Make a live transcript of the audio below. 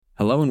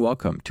Hello and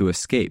welcome to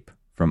Escape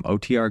from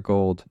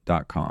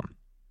OTRGold.com.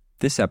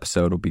 This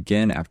episode will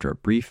begin after a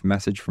brief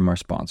message from our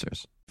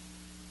sponsors.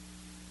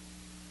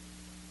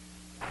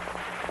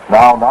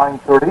 Now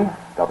 9:30,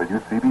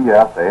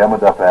 WCBS AM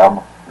and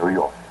FM, New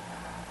York.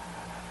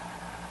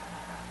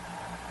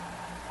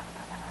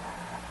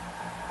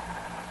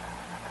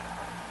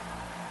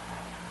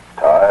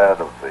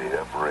 Tired of the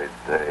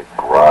everyday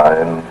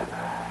grind?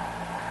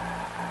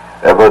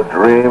 Ever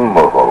dream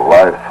of a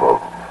life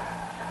of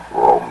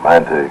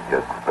romantic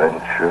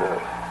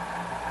adventure?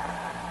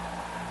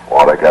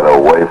 Want to get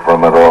away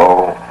from it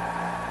all?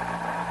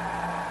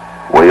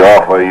 We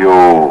offer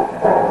you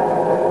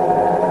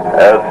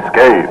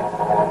Escape.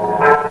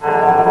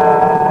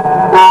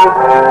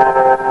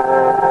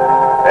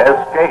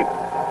 Escape,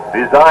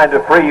 designed to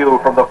free you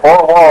from the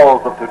four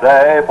walls of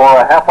today for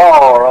a half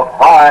hour of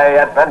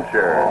high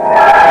adventure.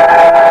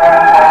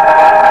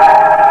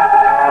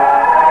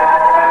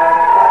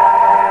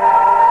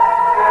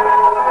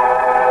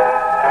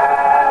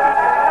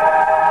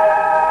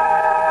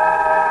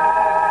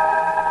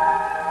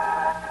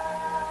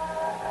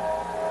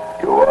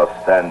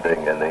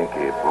 Standing in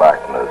inky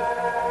blackness,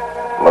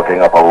 looking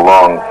up a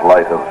long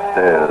flight of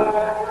stairs,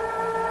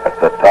 at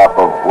the top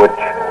of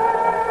which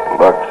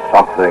lurks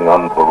something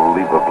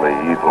unbelievably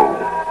evil,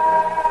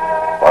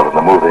 while in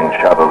the moving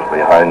shadows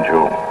behind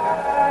you,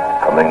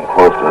 coming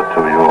closer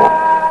to you,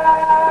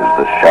 is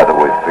the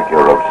shadowy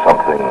figure of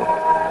something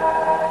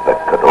that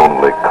could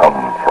only come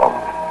from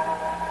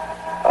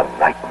a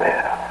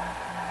nightmare.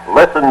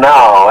 Listen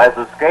now as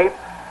Escape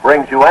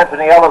brings you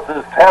Anthony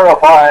Ellis's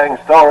terrifying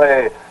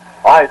story,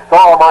 I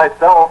Saw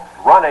Myself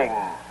Running.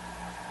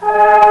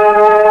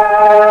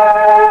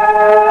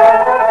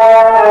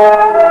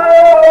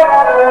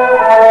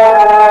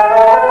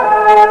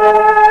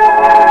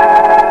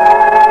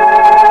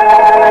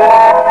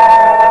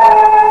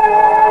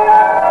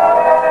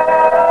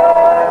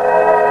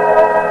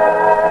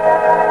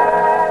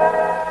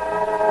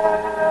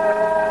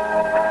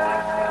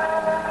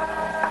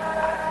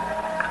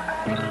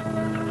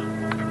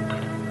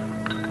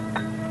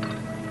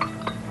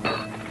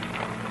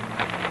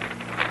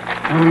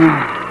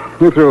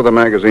 You through the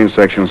magazine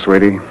section,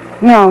 sweetie?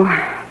 No,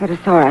 but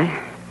it's all right.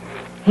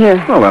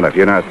 Here. Well, then, if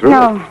you're not through...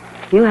 No,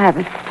 you have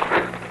it.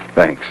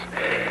 Thanks.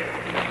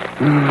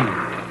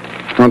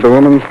 Want the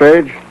woman's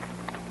page?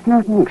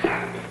 No, thanks.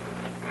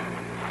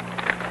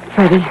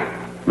 Freddie.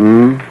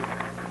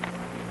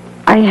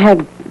 I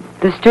had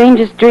the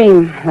strangest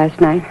dream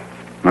last night.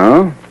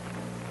 No?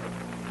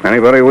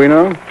 Anybody we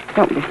know?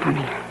 Don't be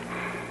funny.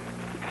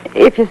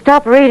 If you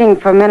stop reading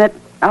for a minute,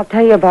 I'll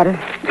tell you about it.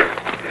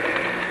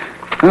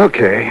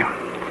 Okay.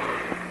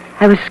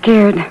 I was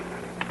scared.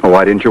 Well,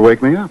 why didn't you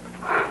wake me up?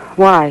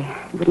 Why?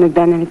 It wouldn't have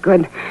done any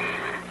good.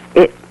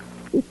 It's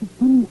a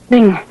funny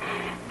thing.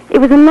 It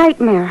was a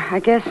nightmare, I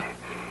guess.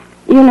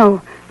 You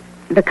know,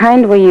 the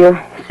kind where you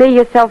see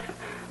yourself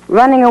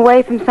running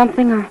away from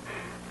something or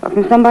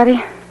from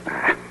somebody.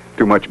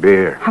 Too much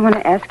beer. I want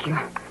to ask you.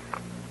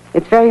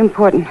 It's very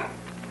important.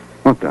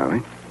 What,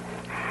 darling?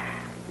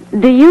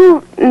 Do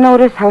you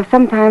notice how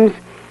sometimes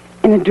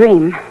in a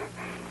dream,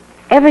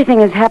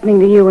 everything is happening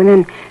to you, and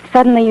then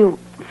suddenly you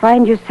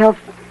find yourself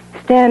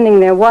standing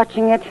there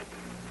watching it,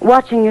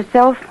 watching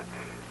yourself,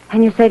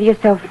 and you say to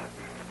yourself,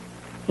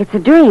 it's a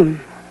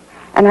dream,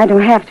 and I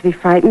don't have to be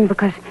frightened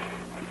because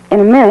in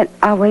a minute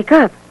I'll wake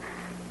up.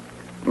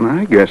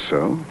 I guess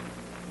so.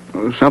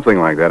 Something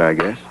like that, I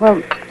guess.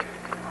 Well,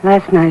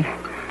 last night,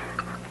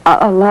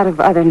 a lot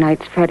of other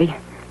nights, Freddie,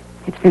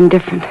 it's been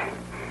different.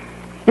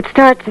 It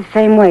starts the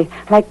same way,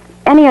 like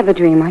any other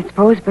dream, I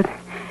suppose, but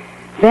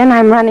then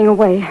I'm running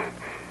away.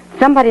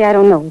 Somebody I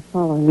don't know is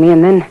following me,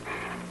 and then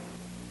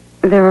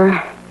there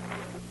are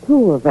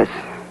two of us,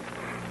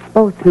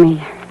 both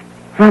me,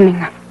 running.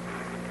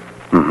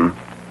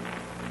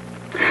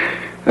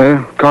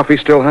 Coffee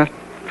still hot?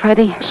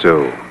 Freddie?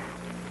 So,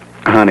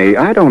 honey,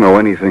 I don't know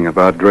anything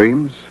about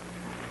dreams.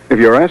 If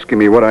you're asking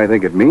me what I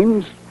think it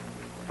means,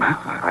 well,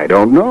 I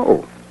don't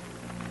know.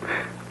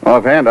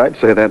 Offhand, I'd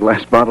say that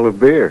last bottle of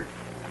beer.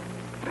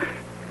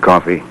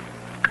 Coffee.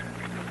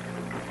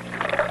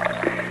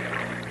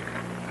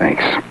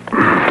 Thanks.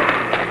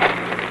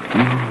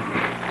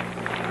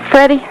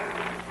 Freddie?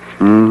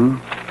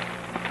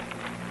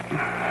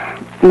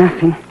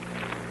 Nothing.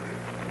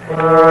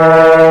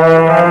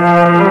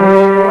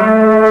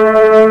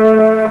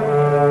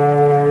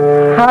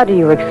 How do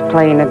you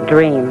explain a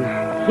dream?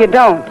 You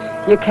don't.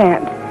 You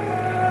can't.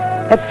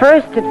 At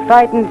first it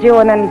frightens you,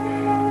 and then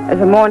as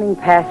the morning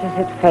passes,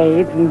 it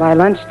fades, and by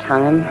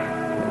lunchtime,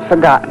 it's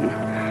forgotten.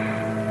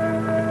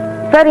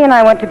 Freddie and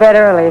I went to bed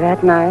early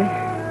that night.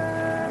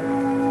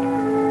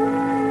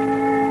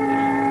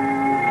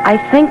 I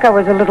think I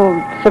was a little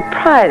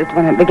surprised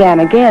when it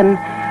began again.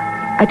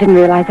 I didn't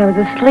realize I was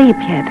asleep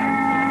yet.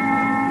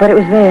 But it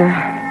was there,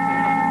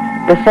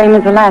 the same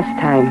as the last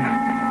time.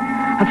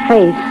 A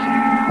face,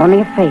 only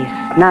a face,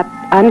 not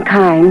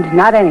unkind,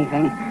 not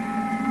anything.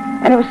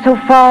 And it was so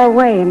far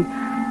away, and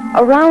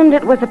around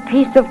it was a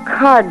piece of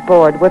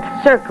cardboard with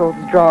circles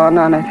drawn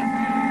on it.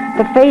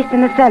 the face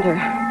in the center.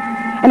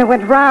 And it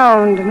went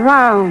round and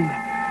round.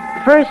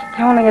 First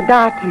only a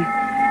dot, and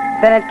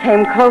then it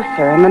came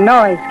closer, and the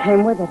noise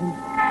came with it. And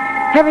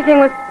everything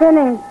was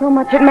spinning so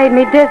much it made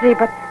me dizzy,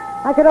 but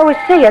I could always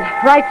see it,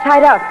 right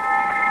side up.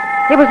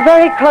 It was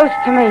very close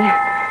to me,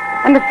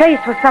 and the face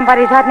was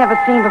somebody's I'd never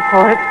seen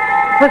before.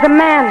 It was a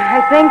man,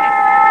 I think,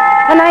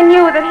 and I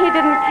knew that he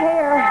didn't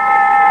care,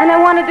 and I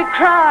wanted to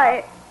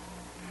cry.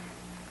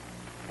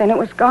 Then it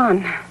was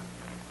gone.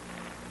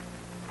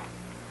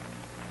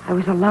 I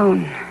was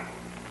alone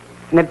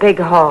in a big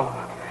hall,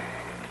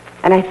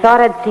 and I thought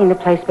I'd seen the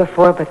place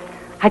before, but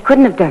I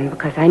couldn't have done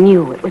because I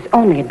knew it was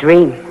only a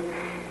dream.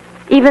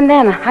 Even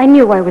then, I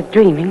knew I was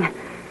dreaming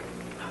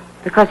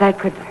because I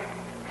could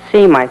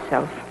see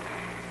myself.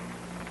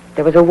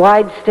 There was a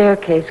wide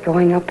staircase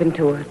going up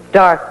into a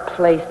dark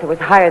place that was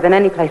higher than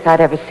any place I'd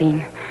ever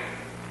seen.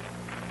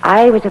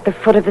 I was at the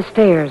foot of the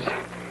stairs,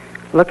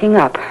 looking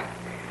up,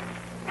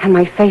 and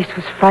my face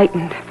was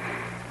frightened.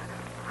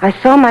 I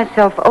saw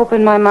myself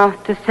open my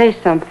mouth to say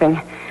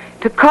something,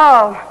 to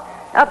call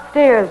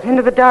upstairs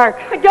into the dark.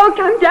 Don't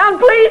come down,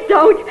 please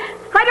don't.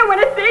 I don't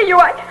want to see you.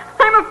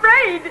 I'm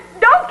afraid.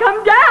 Don't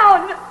come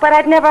down. But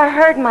I'd never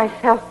heard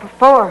myself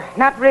before,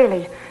 not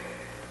really.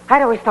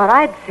 I'd always thought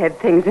I'd said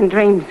things in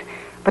dreams,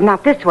 but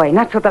not this way,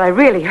 not so that I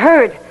really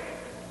heard.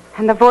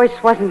 And the voice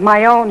wasn't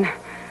my own.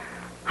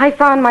 I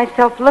found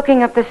myself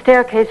looking up the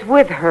staircase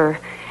with her,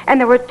 and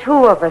there were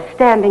two of us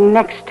standing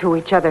next to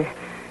each other,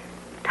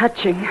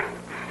 touching.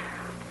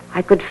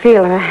 I could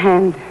feel her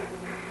hand.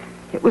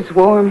 It was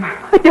warm.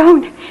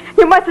 Don't.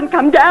 You mustn't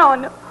come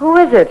down. Who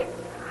is it?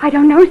 I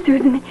don't know,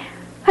 Susan.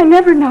 I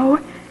never know.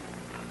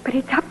 But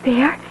it's up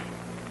there,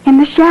 in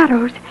the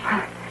shadows.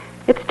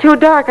 It's too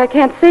dark. I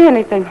can't see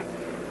anything.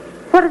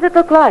 What does it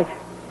look like?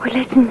 Oh,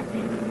 listen.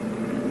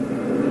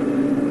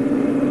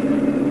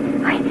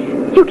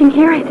 You can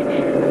hear it.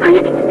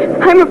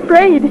 I'm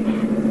afraid.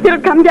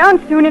 It'll come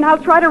down soon, and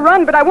I'll try to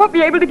run, but I won't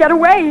be able to get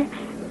away.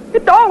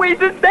 It's always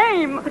the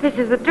same. But this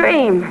is a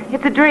dream.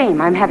 It's a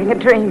dream. I'm having a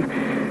dream.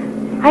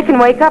 I can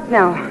wake up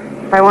now,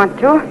 if I want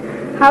to.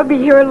 I'll be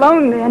here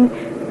alone, then.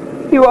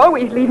 You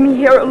always leave me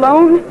here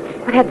alone.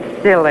 But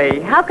that's silly.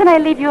 How can I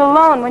leave you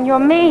alone when you're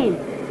me?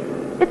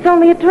 It's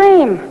only a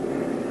dream.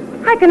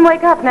 I can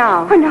wake up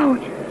now. Oh, no.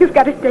 You've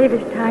got to stay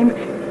this time.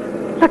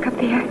 Look up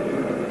there.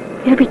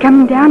 It'll be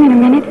coming down in a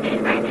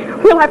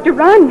minute. We'll have to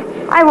run.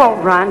 I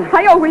won't run.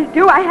 I always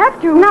do. I have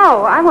to.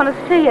 No, I want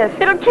to see it.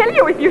 It'll kill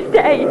you if you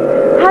stay.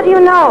 How do you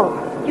know?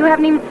 You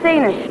haven't even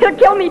seen it. It'll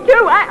kill me,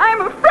 too.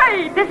 I'm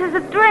afraid. This is a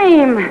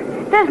dream.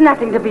 There's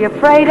nothing to be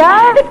afraid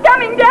of. It's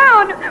coming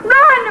down.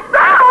 Run!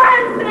 Run!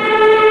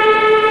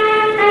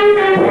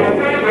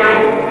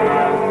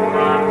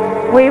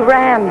 We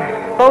ran,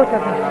 both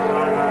of us.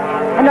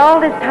 And all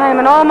this time,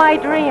 in all my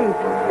dreams,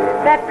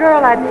 that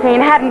girl I'd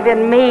seen hadn't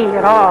been me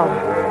at all.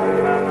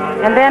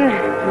 And then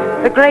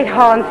the great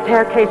hall and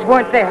staircase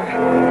weren't there.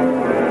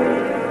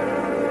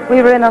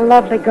 We were in a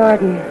lovely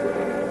garden,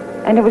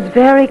 and it was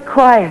very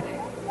quiet,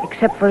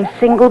 except for a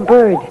single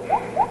bird.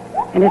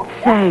 And it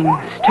sang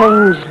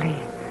strangely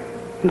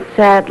and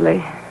sadly.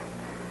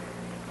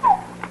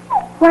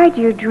 Why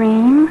do you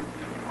dream?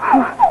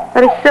 Oh,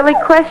 what a silly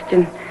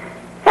question.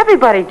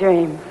 Everybody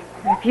dreams.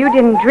 If you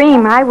didn't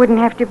dream, I wouldn't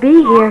have to be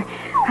here.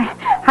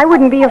 I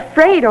wouldn't be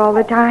afraid all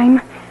the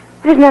time.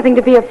 There's nothing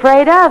to be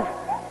afraid of.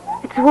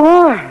 It's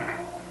warm.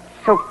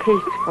 So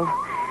peaceful.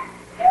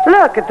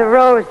 Look at the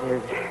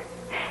roses.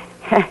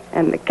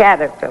 And the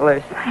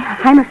caterpillars.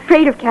 I'm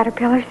afraid of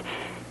caterpillars.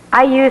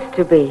 I used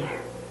to be.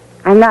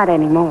 I'm not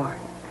anymore.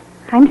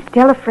 I'm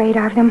still afraid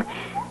of them.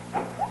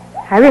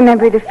 I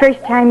remember the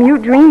first time you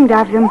dreamed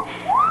of them.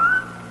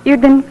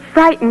 You'd been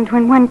frightened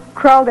when one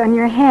crawled on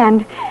your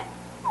hand.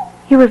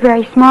 You were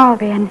very small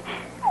then.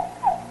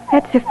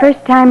 That's the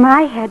first time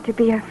I had to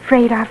be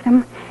afraid of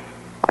them.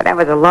 Oh, that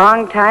was a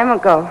long time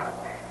ago.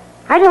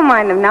 I don't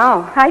mind them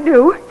now. I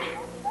do.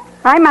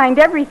 I mind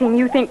everything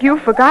you think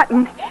you've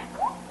forgotten.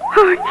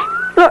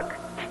 Oh, look.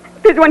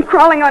 There's one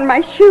crawling on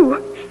my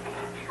shoe.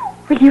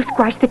 Will you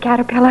squash the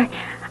caterpillar?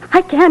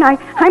 I can't.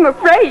 I'm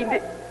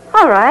afraid.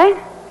 All right.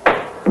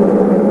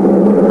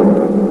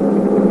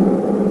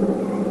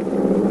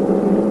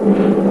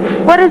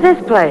 What is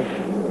this place?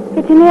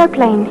 It's an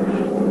airplane.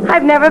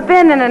 I've never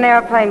been in an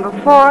airplane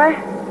before.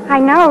 I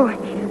know.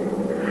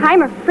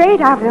 I'm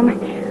afraid of them.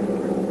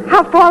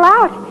 I'll fall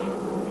out.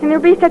 And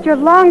there'll be such a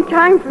long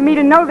time for me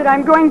to know that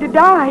I'm going to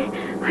die.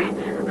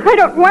 I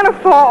don't want to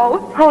fall.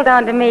 Hold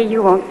on to me.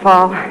 You won't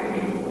fall.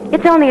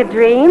 It's only a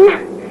dream.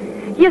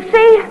 You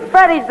see,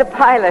 Freddie's the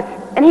pilot,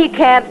 and he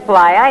can't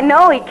fly. I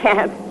know he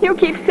can't. You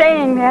keep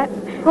saying that.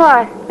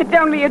 What? It's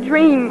only a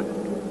dream.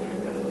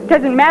 It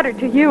doesn't matter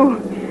to you.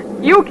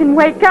 You can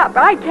wake up.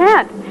 I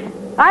can't.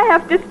 I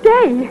have to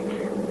stay.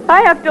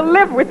 I have to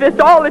live with this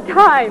all the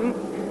time.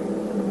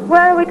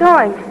 Where are we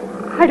going?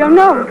 I don't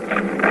know.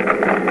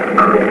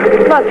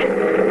 Look,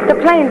 the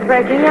plane's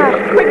breaking up.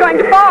 We're going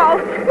to fall.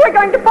 We're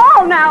going to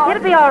fall now.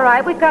 It'll be all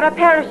right. We've got our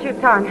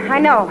parachutes on. I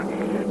know.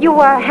 You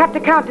have to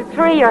count to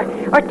 3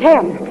 or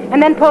 10,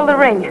 and then pull the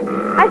ring.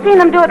 I've seen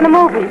them do it in the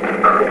movies.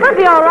 We'll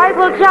be all right.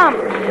 We'll jump.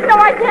 No,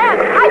 I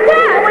can't. I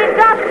can't. We've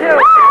got to.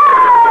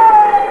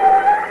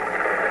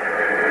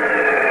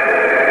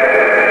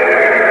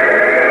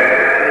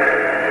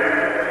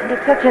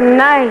 It's such a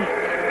nice,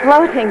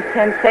 floating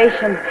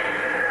sensation.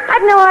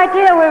 I'd no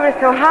idea we were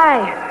so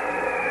high.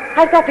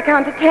 I've got to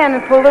count to 10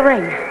 and pull the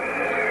ring.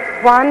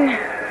 1,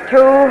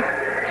 2,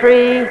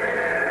 3,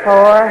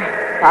 4,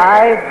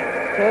 5,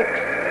 6,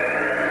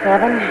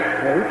 7,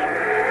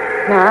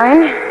 8,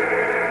 9,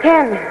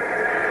 10.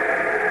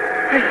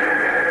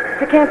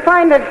 I can't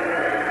find it.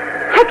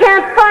 I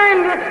can't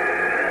find it.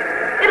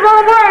 It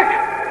won't work.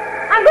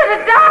 I'm going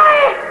to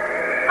die.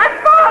 I'm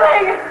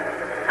falling.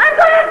 I'm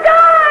going to die.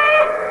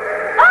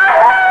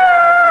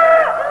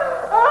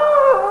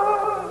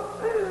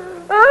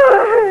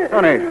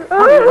 Honey,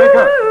 wake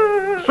up.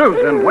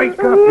 Susan, wake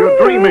up. You're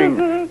dreaming.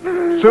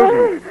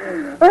 Susan.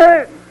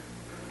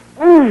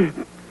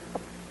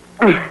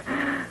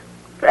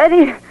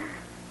 Freddie.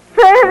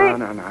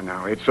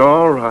 No. It's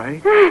all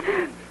right.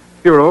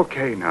 You're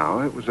okay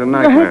now. It was a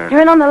nightmare.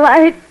 Turn on the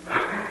light.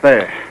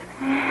 There.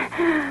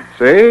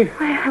 See?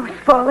 I was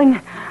falling.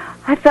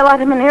 I fell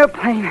out of an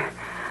airplane.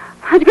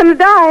 I was going to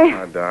die.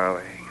 Oh,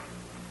 darling.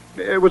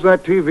 It was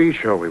that TV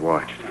show we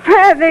watched.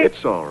 Freddie.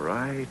 It's all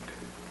right.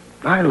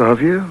 I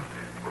love you.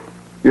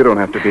 You don't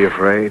have to be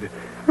afraid.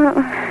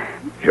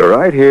 You're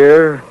right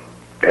here.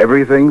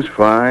 Everything's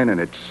fine, and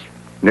it's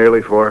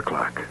nearly 4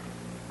 o'clock.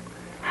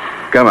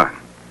 Come on.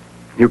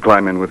 You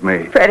climb in with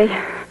me. Freddie,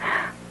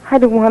 I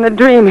don't want to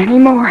dream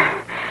anymore.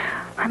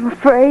 I'm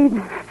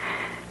afraid.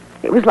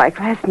 It was like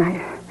last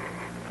night.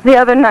 The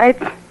other night.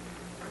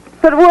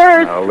 But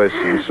worse. Now,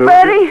 listen, Susan.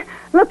 Freddie,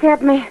 look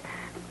at me.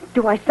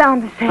 Do I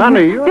sound the same?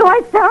 Honey, you... Do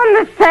I sound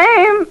the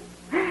same?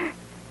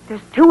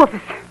 There's 2 of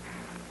us.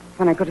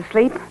 When I go to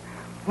sleep,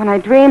 when I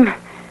dream,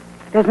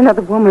 there's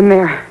another woman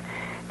there.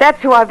 That's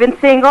who I've been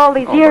seeing all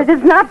these years.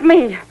 It's not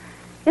me.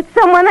 It's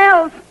someone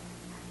else.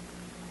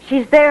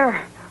 She's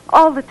there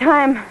all the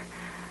time.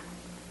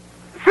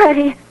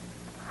 Freddie,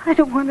 I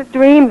don't want to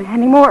dream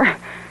anymore.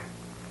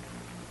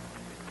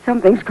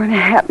 Something's going to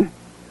happen.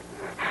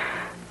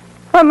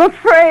 I'm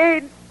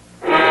afraid.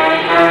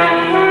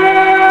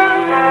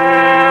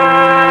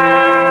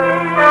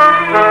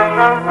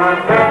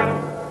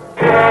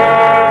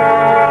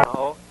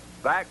 Now,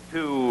 back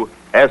to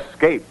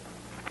Escape.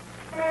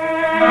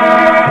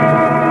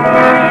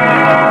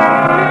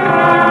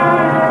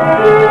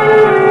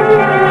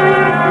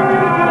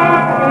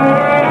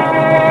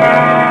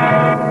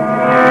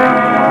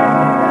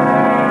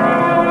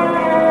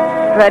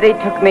 Freddie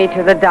took me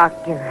to the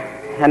doctor,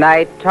 and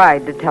I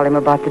tried to tell him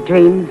about the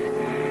dreams.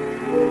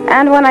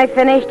 And when I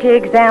finished, he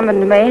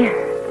examined me,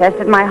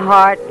 tested my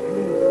heart,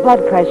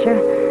 blood pressure.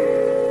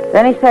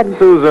 Then he said...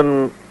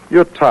 Susan,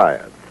 you're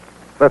tired.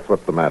 That's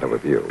what's the matter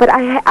with you. But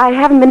I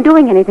haven't been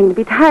doing anything to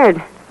be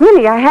tired.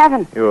 Really, I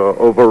haven't. You're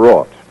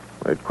overwrought.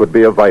 It could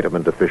be a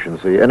vitamin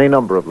deficiency, any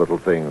number of little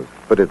things,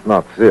 but it's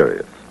not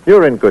serious.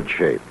 You're in good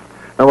shape.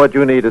 Now, what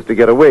you need is to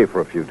get away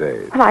for a few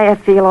days. Well, I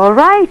feel all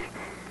right.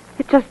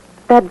 It's just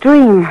that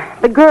dream.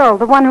 The girl,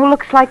 the one who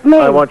looks like me.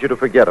 I want you to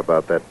forget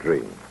about that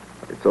dream.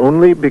 It's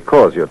only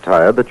because you're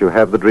tired that you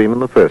have the dream in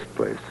the first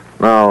place.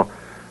 Now,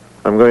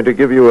 I'm going to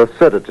give you a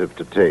sedative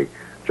to take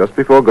just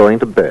before going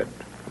to bed.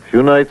 A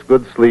few nights'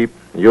 good sleep,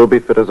 you'll be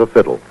fit as a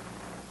fiddle.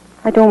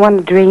 I don't want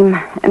to dream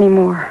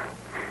anymore.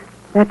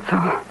 That's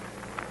all.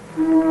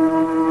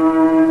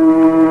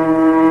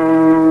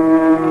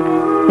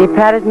 He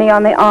patted me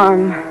on the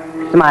arm,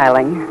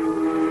 smiling.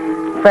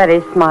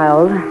 Freddie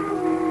smiled.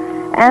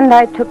 And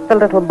I took the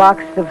little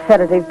box of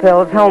sedative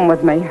pills home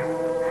with me.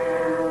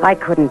 I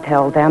couldn't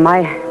tell them.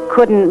 I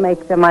couldn't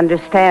make them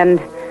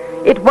understand.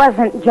 It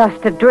wasn't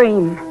just a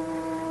dream.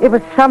 It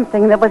was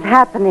something that was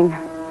happening,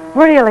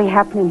 really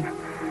happening.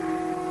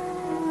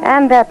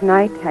 And that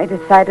night, I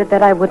decided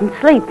that I wouldn't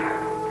sleep.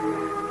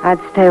 I'd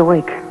stay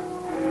awake.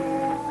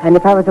 And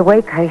if I was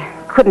awake, I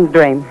couldn't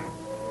dream.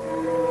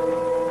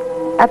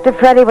 After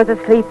Freddie was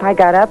asleep, I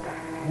got up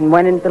and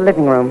went into the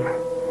living room.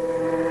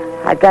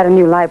 I'd got a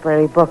new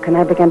library book, and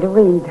I began to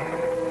read.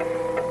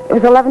 It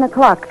was 11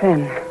 o'clock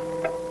then.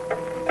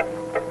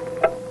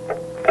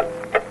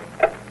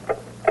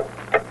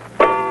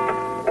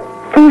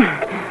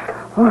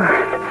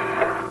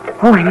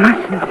 Oh, I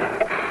mustn't.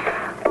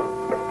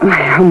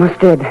 I almost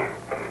did.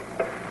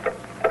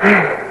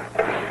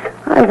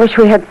 I wish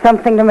we had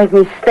something to make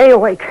me stay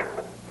awake.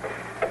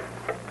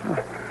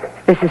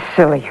 This is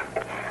silly.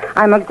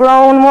 I'm a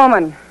grown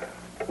woman.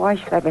 Why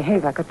should I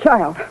behave like a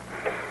child?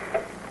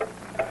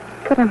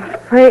 But I'm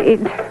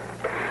afraid.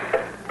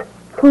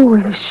 Who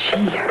is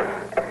she?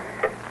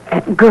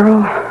 That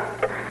girl.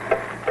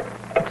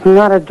 It's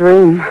not a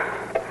dream.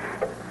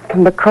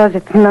 And because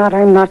it's not,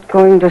 I'm not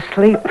going to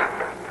sleep.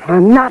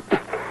 I'm not.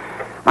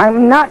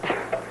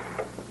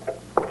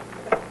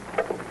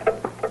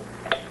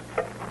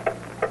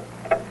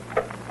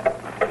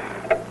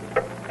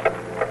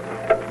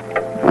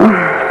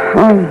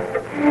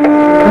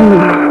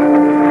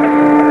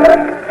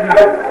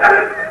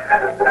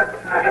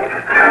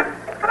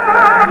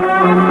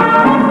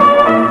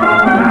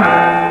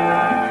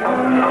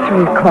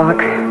 3 o'clock.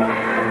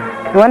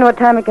 I wonder what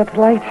time it gets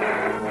light.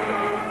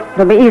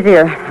 It'll be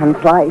easier on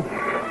slides.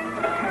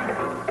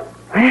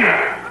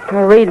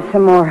 I'll read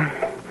some more.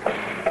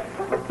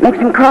 Make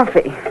some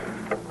coffee.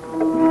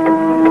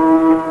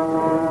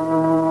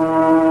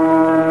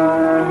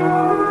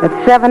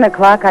 At 7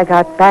 o'clock, I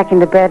got back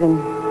into bed and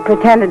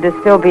pretended to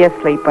still be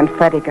asleep when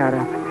Freddie got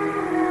up.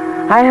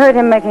 I heard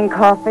him making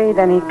coffee,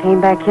 then he came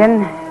back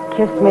in,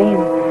 kissed me,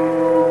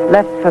 and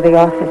left for the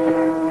office.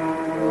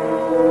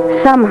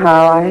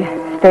 Somehow,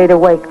 I stayed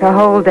awake the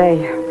whole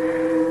day.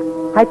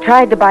 I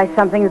tried to buy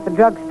something at the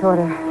drugstore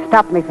to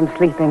stop me from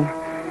sleeping,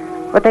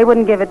 but they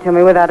wouldn't give it to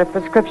me without a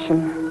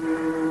prescription.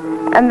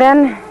 And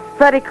then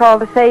Freddie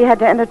called to say he had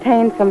to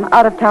entertain some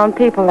out-of-town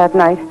people that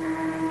night.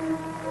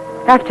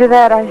 After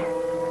that, I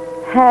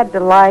had to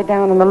lie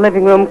down on the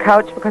living room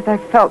couch because I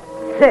felt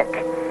sick.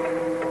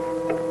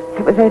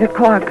 It was 8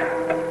 o'clock.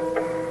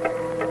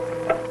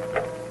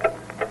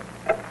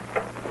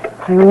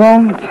 I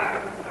won't.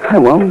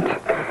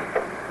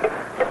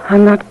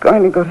 I'm not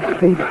going to go to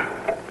sleep.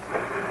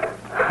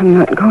 I'm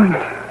not going.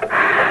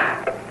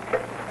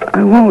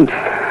 I won't.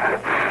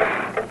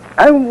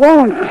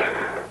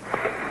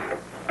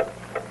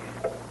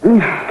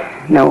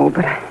 No,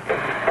 but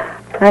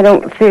I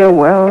don't feel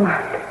well.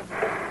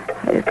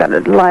 I just got to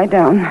lie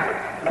down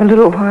for a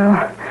little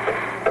while.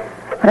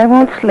 But I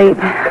won't sleep.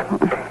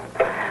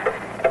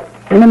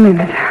 In a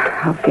minute,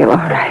 I'll feel all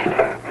right.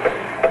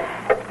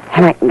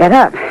 And I can get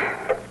up.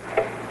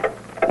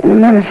 In a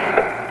minute.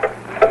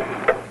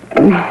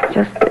 In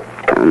just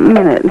a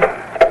minute.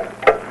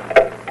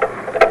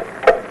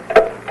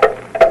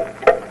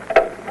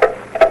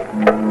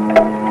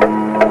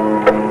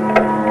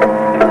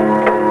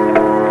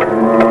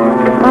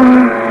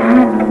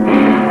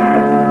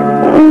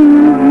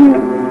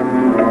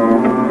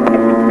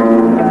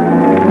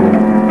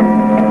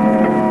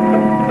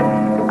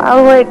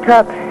 I'll wake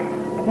up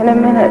in a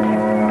minute.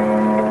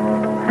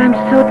 I'm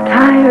so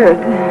tired.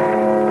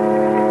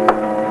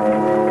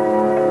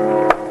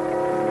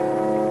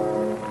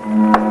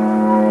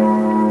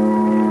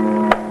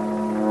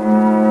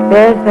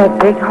 There's that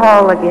big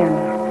hall again,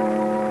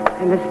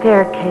 and the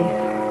staircase.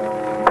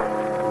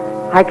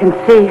 I can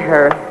see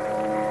her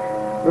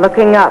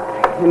looking up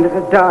into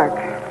the dark.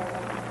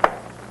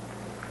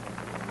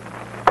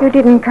 You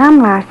didn't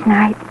come last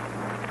night.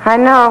 I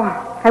know.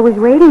 I was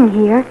waiting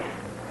here.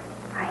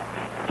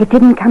 It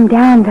didn't come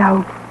down,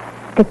 though.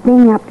 The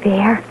thing up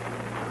there.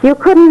 You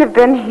couldn't have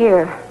been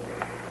here.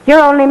 You're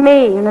only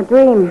me in a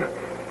dream.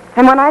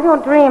 And when I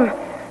don't dream,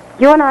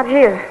 you're not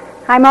here.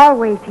 I'm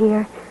always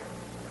here.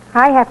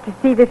 I have to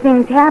see the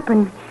things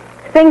happen.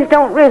 Things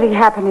don't really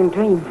happen in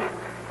dreams.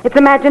 It's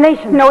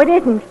imagination. No, it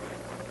isn't.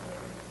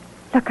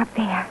 Look up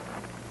there.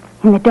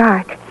 In the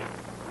dark.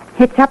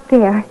 It's up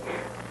there.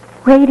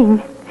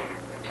 Waiting.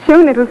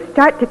 Soon it'll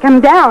start to come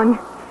down.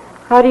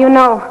 How do you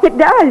know? It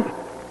does.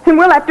 And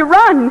we'll have to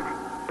run.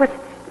 But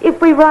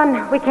if we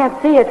run, we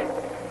can't see it.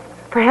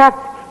 Perhaps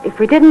if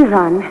we didn't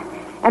run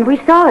and we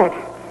saw it,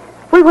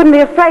 we wouldn't be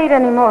afraid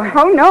anymore.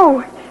 Oh,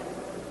 no.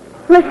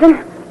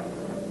 Listen.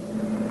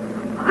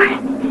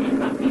 What?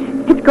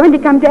 It's going to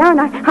come down.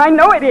 I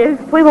know it is.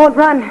 We won't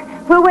run.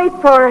 We'll wait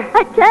for her.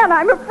 I can't.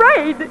 I'm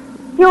afraid.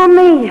 You and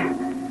me.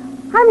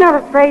 I'm not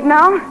afraid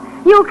now.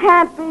 You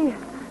can't be.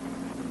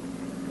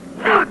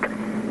 Look.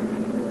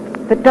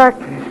 The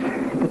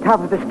darkness at the top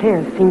of the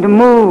stairs seemed to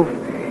move,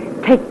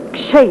 take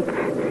shape.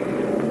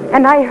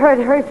 And I heard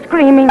her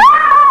screaming.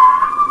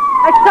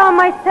 I saw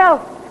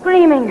myself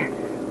screaming,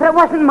 but it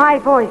wasn't my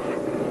voice.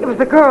 It was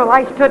the girl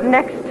I stood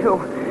next to.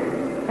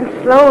 And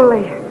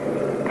slowly,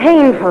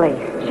 painfully,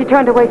 she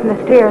turned away from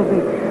the stairs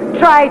and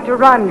tried to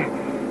run.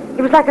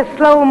 It was like a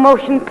slow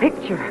motion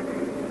picture.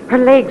 Her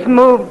legs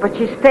moved, but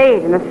she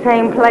stayed in the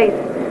same place.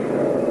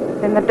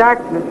 Then the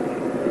darkness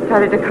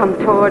started to come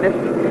toward us.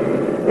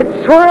 It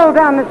swirled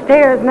down the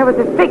stairs, and there was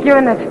a figure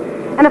in it,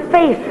 and a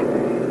face.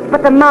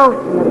 But the mouth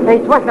in the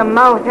face wasn't a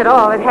mouth at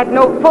all. It had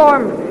no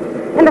form.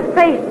 And the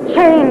face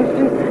changed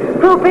and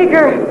grew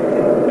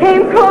bigger,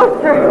 came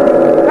closer,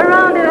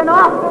 around it an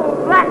awful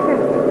blackness.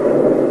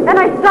 And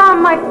I saw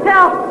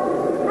myself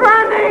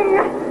running.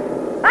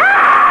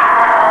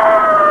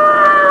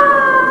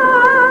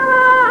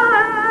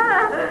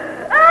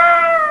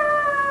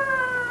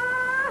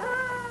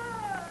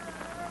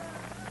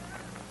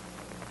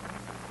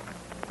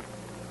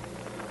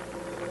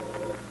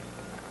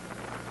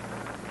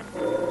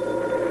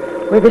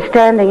 We were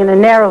standing in a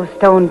narrow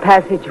stone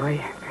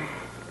passageway.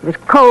 It was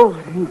cold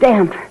and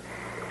damp.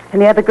 And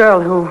the other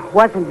girl, who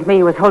wasn't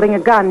me, was holding a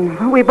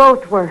gun. We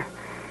both were.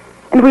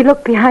 And we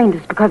looked behind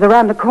us because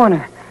around the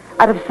corner,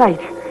 out of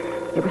sight,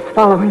 it was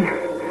following.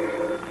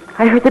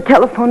 I heard the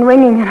telephone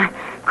ringing, and I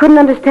couldn't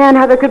understand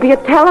how there could be a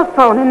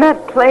telephone in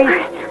that place.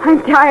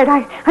 I'm tired.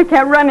 I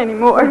can't run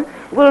anymore.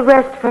 We'll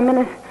rest for a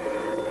minute.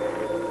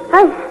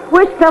 I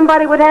wish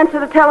somebody would answer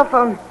the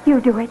telephone. You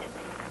do it.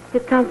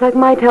 It sounds like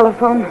my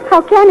telephone.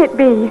 How can it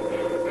be?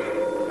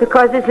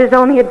 Because this is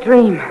only a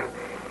dream.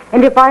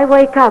 And if I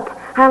wake up,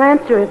 I'll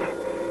answer it.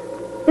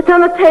 It's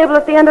on the table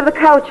at the end of the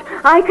couch.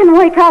 I can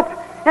wake up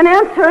and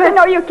answer it.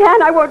 No, you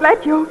can't. I won't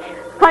let you.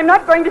 I'm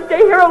not going to stay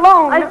here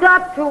alone. I've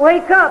got to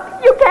wake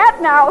up. You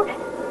can't now.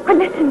 Oh,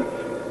 listen.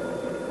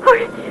 Oh,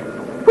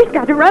 we've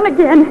got to run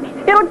again.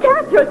 It'll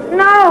catch us.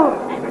 No.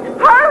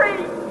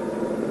 Hurry.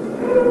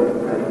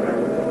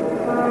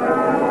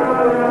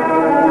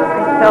 I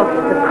felt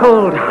the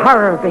cold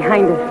horror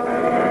behind us,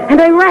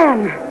 and I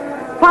ran,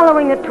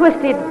 following the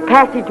twisted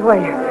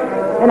passageway.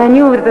 And I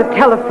knew that the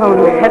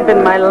telephone had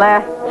been my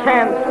last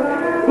chance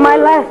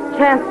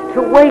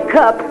to wake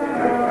up.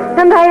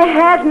 And I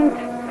hadn't.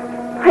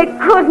 I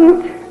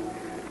couldn't.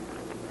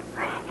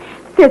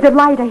 There's a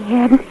light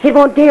ahead. He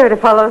won't dare to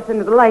follow us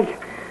into the light.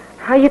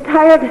 Are you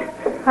tired?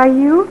 Are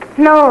you?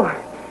 No.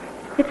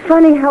 It's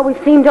funny how we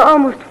seem to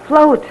almost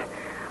float.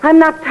 I'm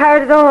not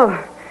tired at all.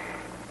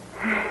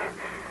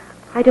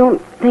 I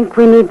don't think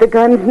we need the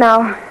guns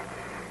now.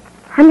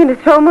 I'm going to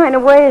throw mine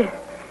away.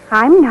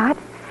 I'm not.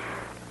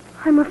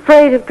 I'm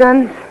afraid of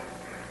guns.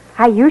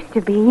 I used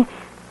to be.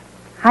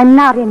 I'm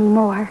not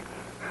anymore.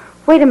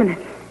 Wait a minute.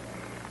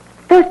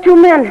 Those two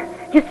men,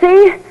 you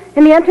see,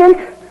 in the entrance?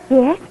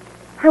 Yes?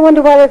 I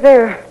wonder why they're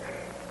there.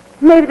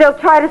 Maybe they'll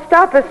try to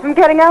stop us from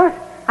getting out.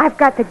 I've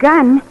got the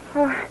gun.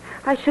 Oh,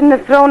 I shouldn't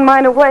have thrown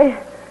mine away.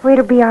 Oh,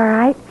 it'll be all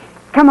right.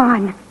 Come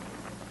on.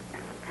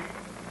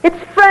 It's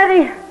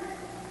Freddie.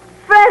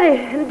 Freddie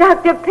and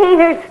Dr.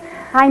 Peters.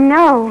 I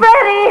know.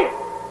 Freddie!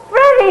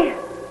 Freddie!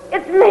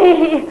 It's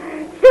me,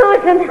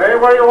 Susan. Stay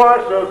where you are,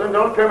 Susan.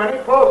 Don't come any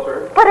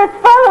closer. But it's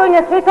following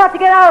us. We've got to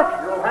get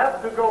out. You'll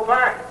have to go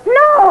back.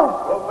 No!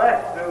 Go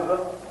back, Susan.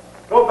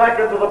 Go back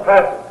into the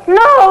passage.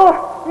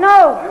 No!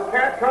 No! You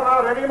can't come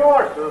out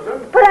anymore,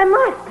 Susan. But I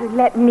must.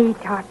 Let me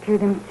talk to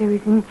them,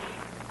 Susan.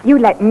 You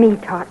let me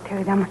talk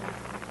to them.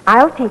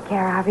 I'll take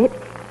care of it.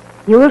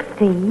 You'll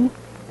see.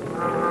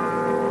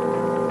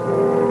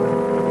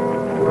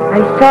 I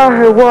saw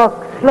her walk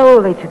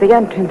slowly to the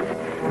entrance,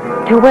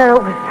 to where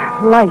it was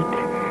light,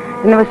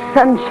 and there was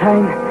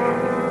sunshine.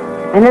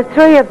 And the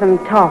three of them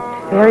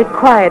talked very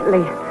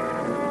quietly.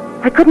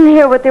 I couldn't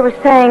hear what they were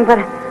saying, but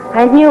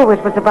I knew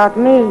it was about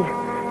me.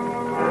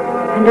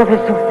 And ever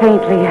so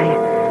faintly, I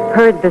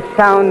heard the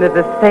sound of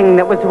the thing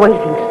that was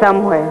waiting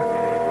somewhere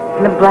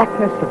in the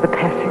blackness of the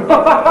passage.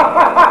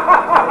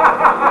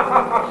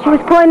 She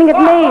was pointing at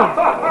me,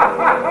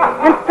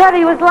 and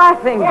Freddie was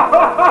laughing.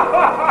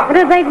 And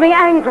it made me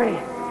angry,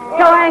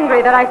 so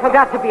angry that I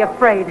forgot to be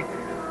afraid.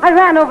 I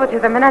ran over to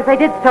them, and as I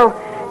did so,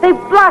 they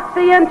blocked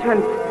the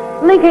entrance,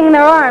 linking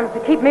their arms to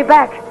keep me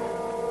back.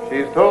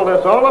 She's told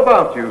us all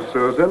about you,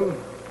 Susan.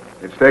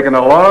 It's taken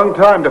a long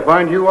time to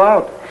find you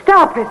out.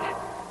 Stop it.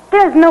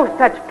 There's no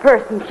such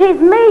person. She's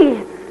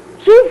me.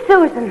 She's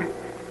Susan.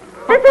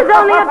 This is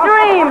only a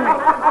dream.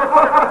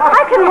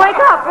 I can wake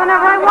up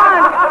whenever I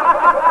want.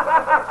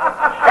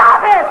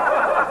 Stop it!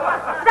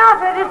 Stop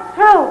it. It's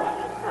true.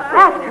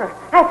 Ask her.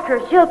 Ask her.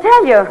 She'll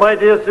tell you. My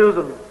dear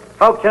Susan,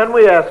 how can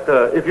we ask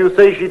her if you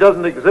say she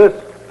doesn't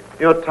exist?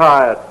 You're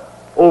tired,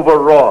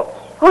 overwrought.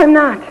 Oh, I'm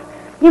not.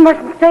 You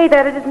mustn't say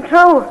that. It isn't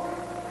true.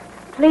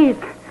 Please,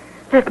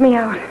 let me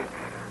out.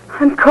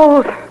 I'm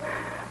cold.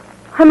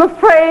 I'm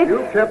afraid.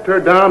 You kept her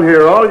down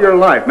here all your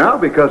life. Now,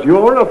 because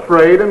you're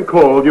afraid and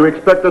cold, you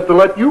expect us to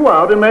let you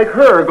out and make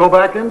her go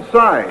back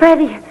inside.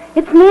 Freddie,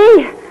 it's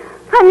me.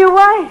 I'm your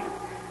wife.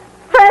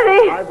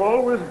 Freddie. I've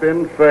always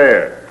been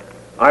fair.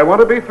 I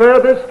want to be fair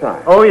this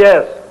time. Oh,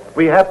 yes,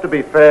 we have to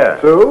be fair.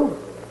 Sue,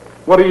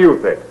 what do you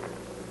think?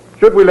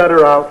 Should we let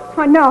her out?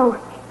 Oh, no.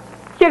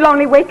 She'll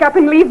only wake up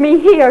and leave me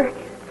here.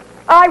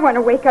 I want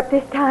to wake up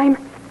this time.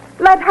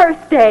 Let her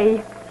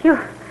stay.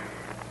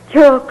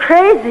 You're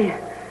crazy.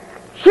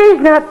 She's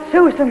not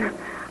Susan.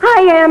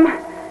 I am.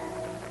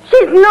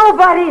 She's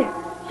nobody.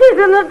 She's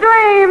in a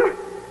dream.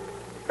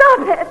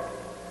 Stop it.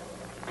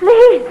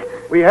 Please.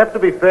 We have to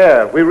be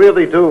fair. We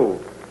really do.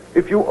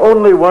 If you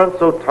only weren't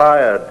so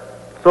tired,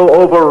 so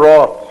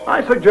overwrought.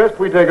 I suggest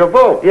we take a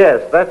vote.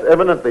 Yes, that's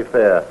eminently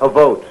fair. A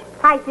vote.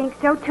 I think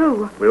so,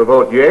 too. We'll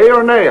vote yea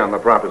or nay on the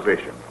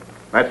proposition.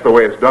 That's the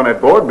way it's done at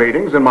board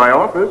meetings in my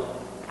office.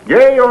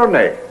 Yea or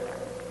nay.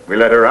 We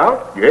let her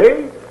out,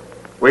 yea.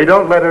 We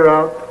don't let her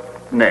out,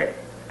 nay.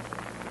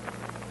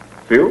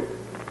 Sue?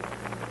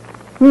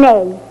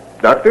 Nay.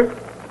 Doctor?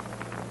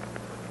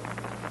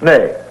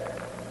 Nay.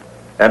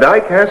 And I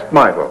cast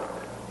my vote.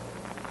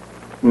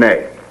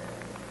 Nay.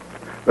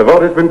 The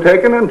vote has been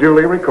taken and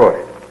duly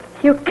recorded.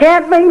 You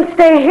can't make me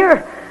stay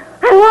here.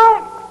 I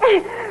won't.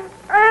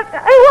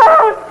 I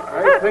won't.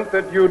 I think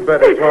that you'd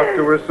better talk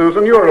to her,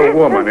 Susan. You're a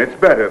woman. It's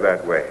better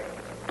that way.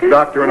 The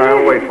doctor and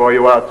I'll wait for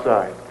you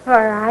outside. All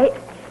right.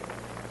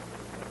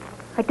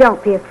 But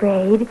don't be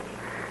afraid.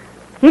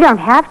 You don't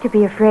have to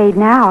be afraid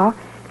now.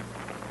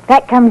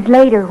 That comes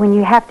later when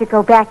you have to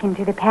go back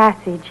into the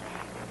passage.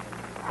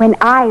 When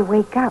I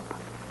wake up.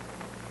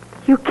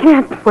 You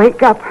can't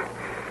wake up.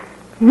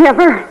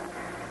 Never.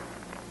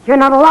 You're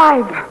not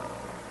alive.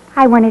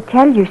 I want to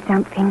tell you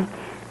something.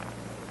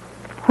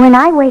 When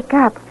I wake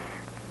up,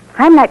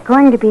 I'm not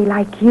going to be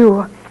like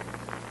you.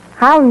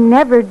 I'll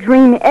never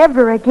dream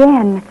ever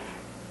again.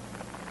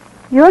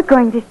 You're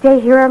going to stay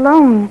here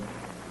alone,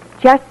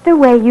 just the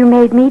way you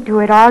made me do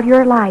it all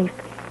your life.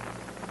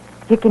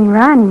 You can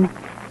run.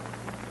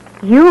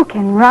 You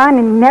can run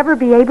and never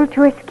be able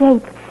to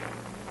escape.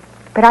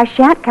 But I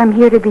shan't come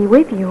here to be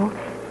with you.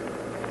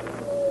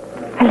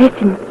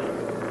 Listen.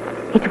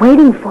 It's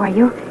waiting for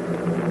you.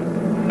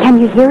 Can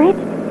you hear it?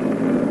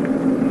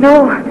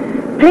 No,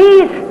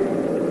 please,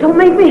 don't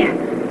make me.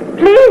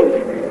 Please,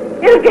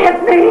 it'll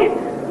get me.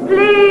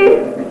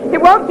 Please.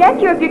 It won't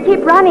get you if you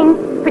keep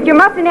running, but you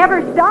mustn't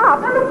ever stop.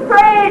 I'm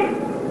afraid.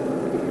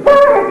 It's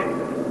dark.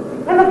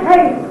 I'm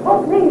afraid.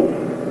 Oh, please,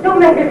 don't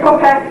make me go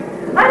back.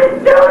 I'm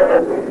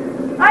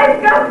Susan.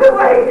 I've got to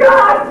wake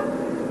up.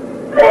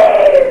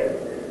 Please.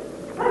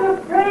 I'm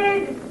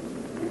afraid.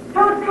 It's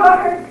so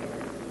dark.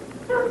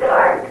 So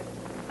dark.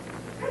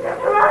 I have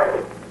to run.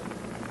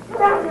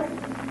 Run.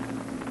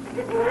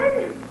 Just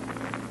run.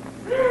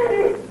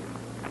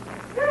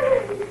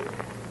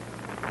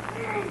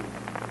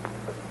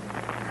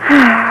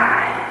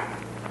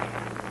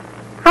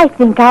 I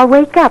think I'll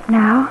wake up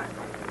now.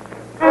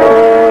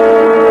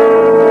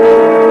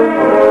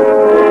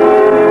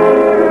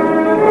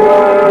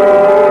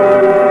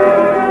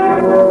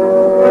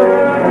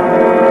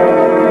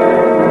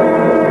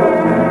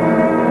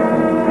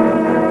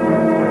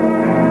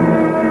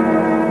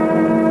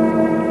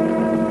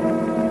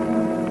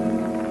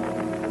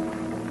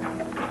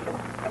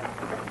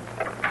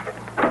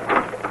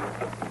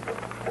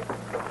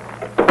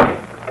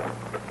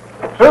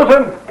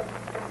 Susan!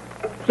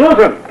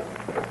 Susan!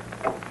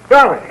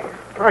 Darling,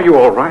 are you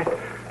all right?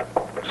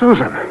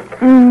 Susan.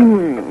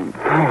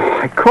 Oh,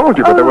 I called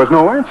you, but there was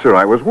no answer.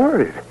 I was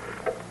worried.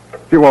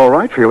 You all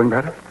right? Feeling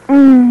better?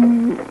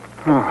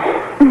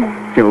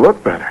 Oh, you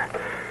look better.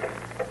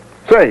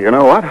 Say, you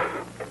know what?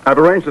 I've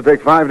arranged to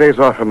take 5 days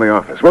off from the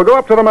office. We'll go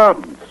up to the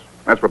mountains.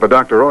 That's what the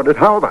doctor ordered.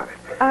 How about it?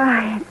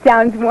 It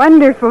sounds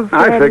wonderful,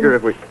 Freddie. I figure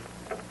if we...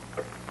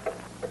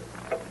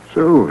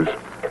 Suze.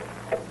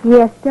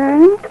 Yes,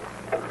 darling?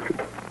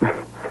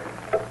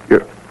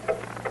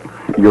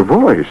 Your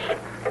voice.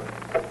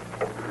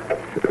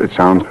 It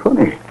sounds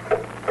funny.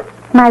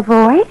 My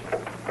voice?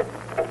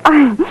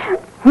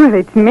 Well,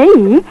 it's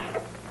me.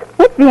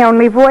 It's the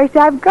only voice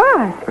I've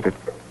got. But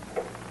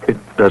it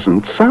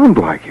doesn't sound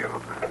like you.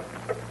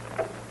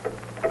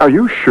 Are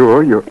you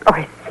sure you're...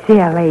 Oh,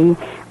 silly.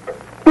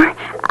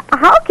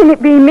 How can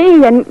it be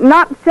me and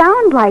not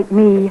sound like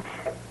me?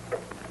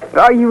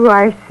 Oh, you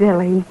are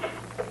silly.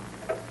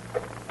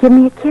 Give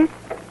me a kiss.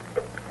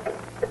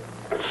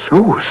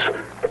 Suze.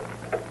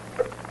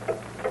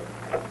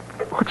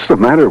 What's the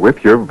matter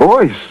with your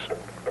voice?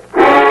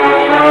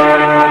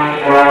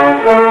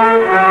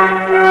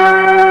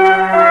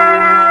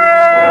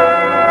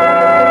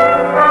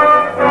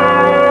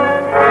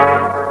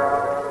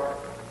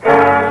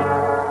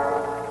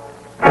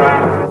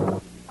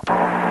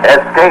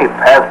 Escape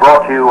has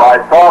brought you I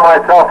Saw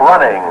Myself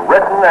Running,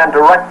 written and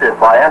directed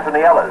by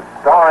Anthony Ellis,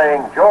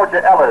 starring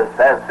Georgia Ellis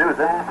as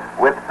Susan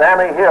with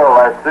Sammy Hill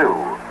as Sue.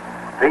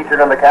 Featured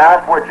in the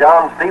cast were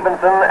John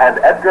Stevenson and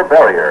Edgar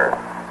Barrier.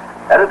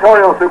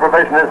 Editorial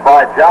supervision is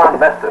by John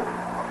Meston,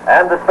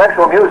 and the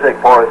special music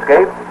for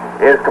Escape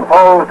is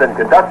composed and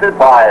conducted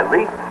by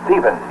Lee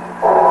Stevens.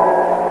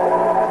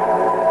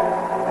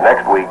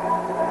 Next week,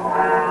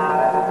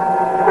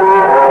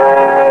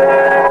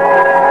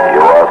 you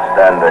are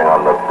standing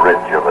on the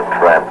bridge of a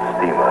tramp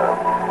steamer,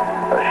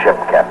 a ship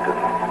captain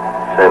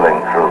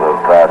sailing through the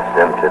vast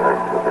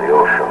emptiness of the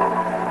ocean,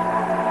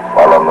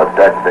 while on the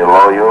deck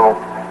below you,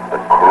 the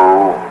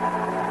crew,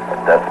 a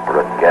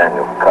desperate gang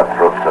of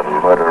cutthroats and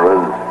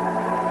murderers,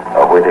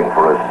 are waiting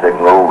for a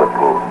signal that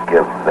will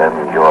give them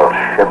your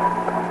ship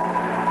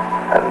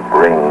and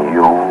bring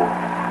you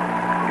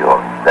your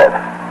death.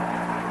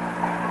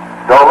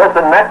 So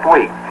listen next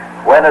week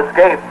when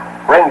Escape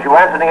brings you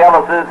Anthony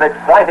Ellis's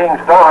exciting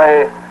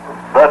story,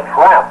 The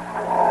Tramp.